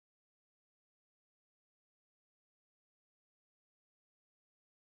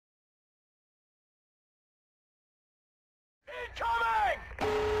Incoming!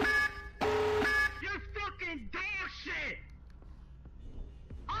 You fucking dog shit!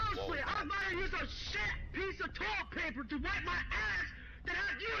 Honestly, I'd rather use a shit piece of toilet paper to wipe my ass than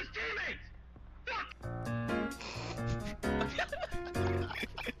have you as teammates!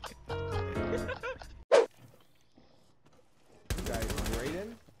 Guys,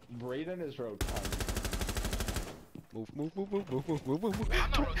 Brayden is rotund. Move. I'm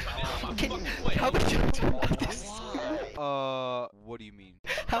not rotund. How many times do I have to say? What do you mean?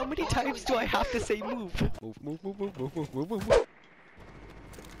 How many times do I have to say move? Move.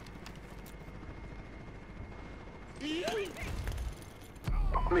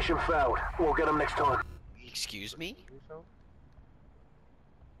 Mission failed. We'll get them next time. Excuse me?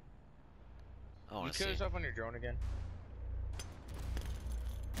 You kill yourself on your drone again?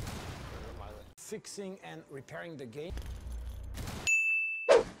 Fixing and repairing the game.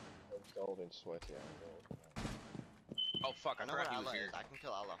 Gold and sweaty. Oh fuck, I forgot he was here. I can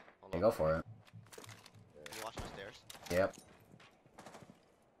kill Allah. Yeah, go for it. Can you watch my stairs? Yep.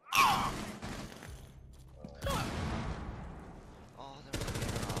 Oh, there was a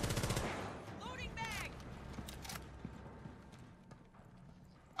game. Loading bag.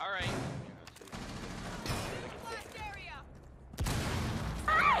 Alright. Blast area. I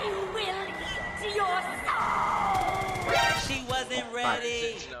will eat your soul. She wasn't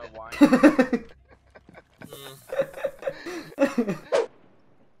ready.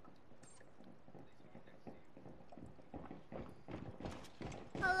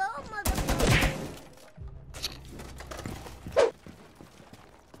 Hello, motherfucker.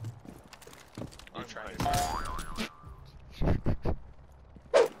 I'm trying.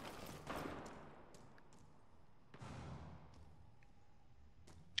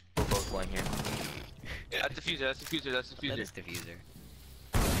 We're both one here. Yeah, that's diffuser, that's diffuser. That is diffuser.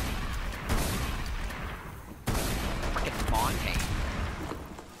 Fucking Fontaine.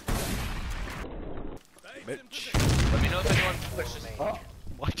 Bitch. Let me know if anyone pushes. Oh,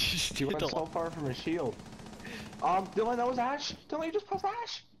 Why'd you just do he it went so far from his shield. Dylan, that was Ash. Dylan, you just pressed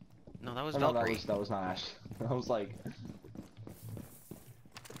Ash. No, that was Oh, no, Valkyrie. that was not Ash. I was like,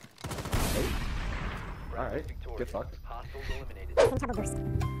 alright, get fucked. Hostiles eliminated.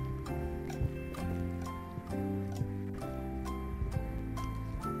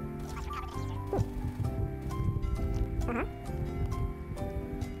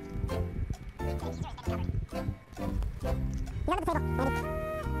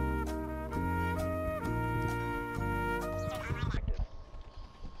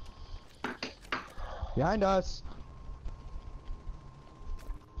 Behind us.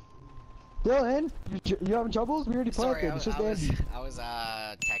 Dylan, you having troubles? We already Sorry, planted. It's just Andy. I was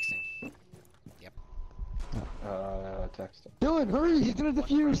texting. Yep. Text. Dylan, hurry! He's gonna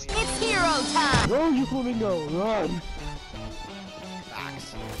defuse. It's hero time. Where are you, Flamingo? Run!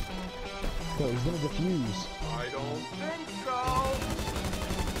 Facts. No, he's gonna defuse. I don't think so.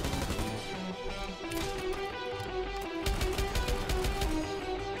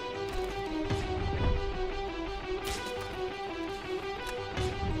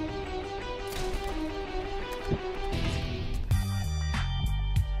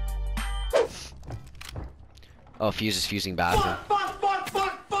 Oh, Fuse is fusing bad. Fuck!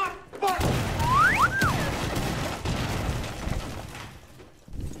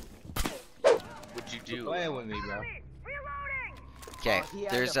 What'd you do? Play with me, bro. Okay,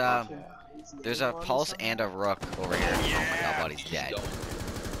 there's a pulse and a rook over here. Oh my god, buddy's dead. He's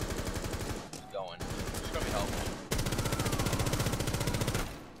going. He's gonna be helpful.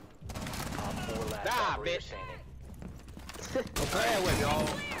 Nah, bitch. Okay,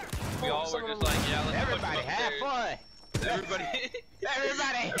 we all were just like, yeah, let's Everybody, have fun. Everybody.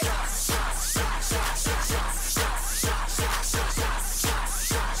 Everybody. Everybody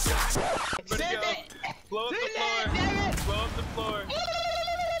go. Blow up the floor. Blow up the floor.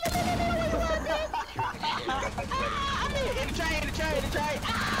 In the tray.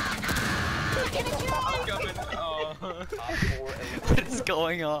 I'm coming. Oh. What is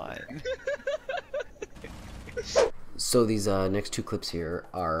going on? So these next two clips here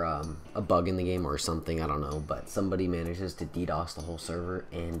are a bug in the game or something, I don't know, but somebody manages to DDoS the whole server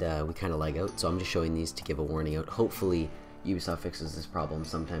and we kind of lag out, so I'm just showing these to give a warning out. Hopefully Ubisoft fixes this problem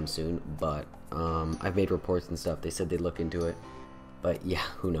sometime soon, but I've made reports and stuff. They said they'd look into it, but yeah,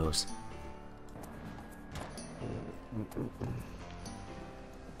 who knows.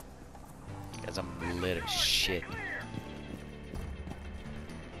 Guys, I'm lit as shit.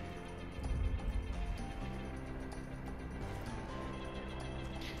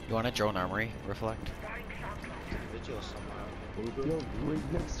 You want a drone armory? Reflect? Vigil somewhere. Yo,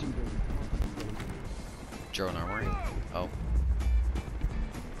 right next to you. Drone armory. Oh.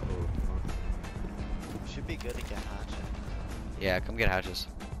 Should be good to get hatchet. Yeah, come get hatches.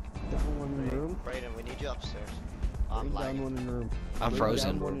 Down one in the room. Brayden, we need you upstairs. Bring I'm down lagging. one in the room. I'm Bring frozen.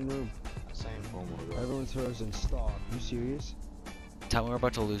 Down one in the room. Same. Oh my god. Everyone's frozen. Stop. You serious? Tell me we're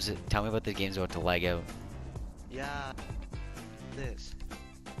about to lose it. Tell me about the game's about to lag out. Yeah. This.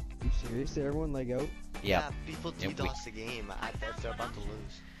 You serious? Did everyone leg out? Yeah. People Yeah, DDoS the game if they're about to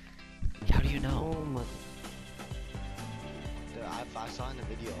lose. How do you know? Oh my. I saw in the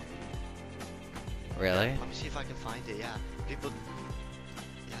video. Really? Let me see if I can find it. Yeah. People.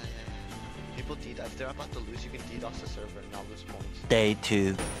 Yeah. People DDoS. If they're about to lose, you can DDoS the server and not lose points. Day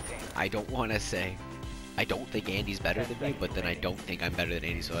 2. I don't want to say. I don't think Andy's better than me, but then I don't think I'm better than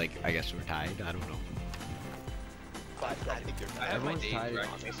Andy, so like, I guess we're tied. I don't know. But I think you're I have my Everyone's days tired. where I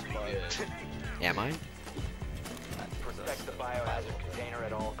can make pretty good. Am I? Protect the biohazard container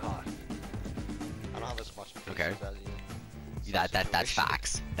at all costs. I don't have as much patience Okay. as you. That's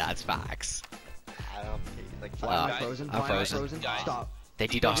facts. That's facts. I don't pay, like Why am I Uh, frozen? I'm Why am I frozen. Guys. Stop. They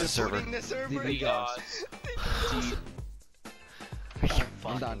DDoS the server. Booting the server. DDoS.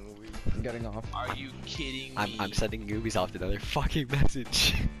 I'm done. I'm getting off. Are you kidding me? I'm sending Ubisoft another fucking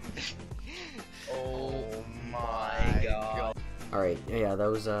message. Oh my god. Alright, yeah,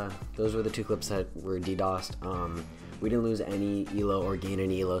 those were the 2 clips that were DDoSed. We didn't lose any elo or gain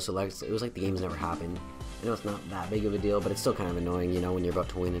any elo, so like, it was like the game's never happened. I know it's not that big of a deal, but it's still kind of annoying, you know, when you're about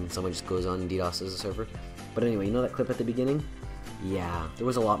to win and someone just goes on and DDoSes the server. But anyway, you know that clip at the beginning? Yeah, there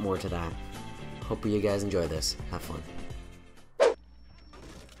was a lot more to that. Hope you guys enjoy this. Have fun.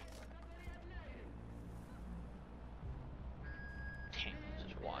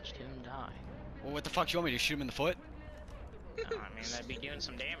 Just watched him die. Well, what the fuck? You want me to shoot him in the foot? I mean, that'd be doing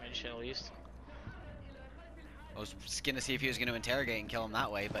some damage at least. I was just gonna see if he was gonna interrogate and kill him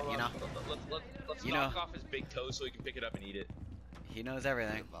that way, but you know, Let's You knock know. off his big toe so he can pick it up and eat it. he knows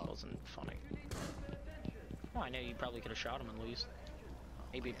everything. That wasn't funny. Well, I know you probably could have shot him at least.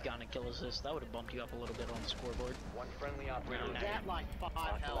 Maybe if you gotten a kill assist, that would have bumped you up a little bit on the scoreboard. One friendly operator. No, no. That like 5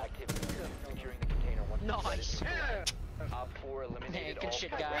 health. Securing the container once Nice. Op 4 eliminated Hey, good all shit,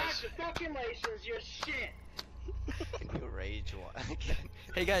 friendlies. guys. Congratulations, you're shit. Can you rage one again?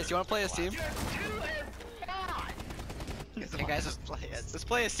 Hey guys, you wanna play as team? You're 2 and 5. Hey guys, let's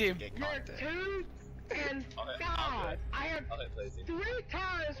play as team. Get You're content. 2 and I'll 5. I have I'll play as him. 3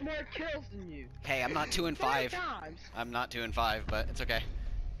 times more kills than you. Hey, I'm not 2 and 3 5. times. I'm not 2 and 5, but it's okay.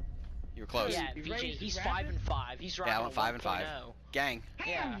 You were close. Yeah, You VJ, raised he's rapid? 5 and 5. He's rocking Yeah, I went a 5 and 5. 1.0. Gang.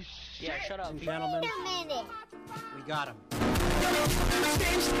 Yeah. Holy Yeah, shit. shut up. Gentlemen, Wait a minute. we got him.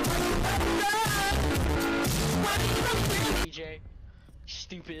 VJ.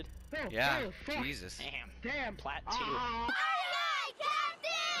 Stupid. Oh, Yeah. oh, fuck. Jesus. Damn. Damn. Plat 2. Ah,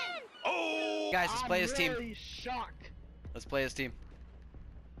 Oh! Guys, let's play as team. I'm really shocked. Let's play as team.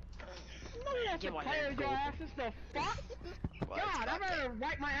 Look at Get the one players, there, your cool. asses, the fuck? God, I better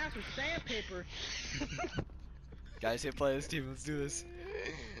wipe my ass with sandpaper. Guys, hit play as team. Let's do this.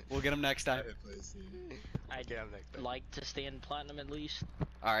 We'll get him next time. I'd Get him next time. like to stay in platinum at least.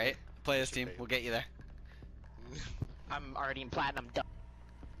 Alright, play as team. We'll get you there. I'm already in platinum. Duh.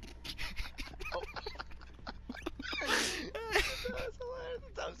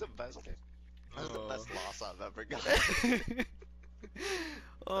 That was the best. That was the best loss I've ever got. That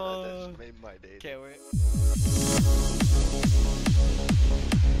just made my day. Can't wait.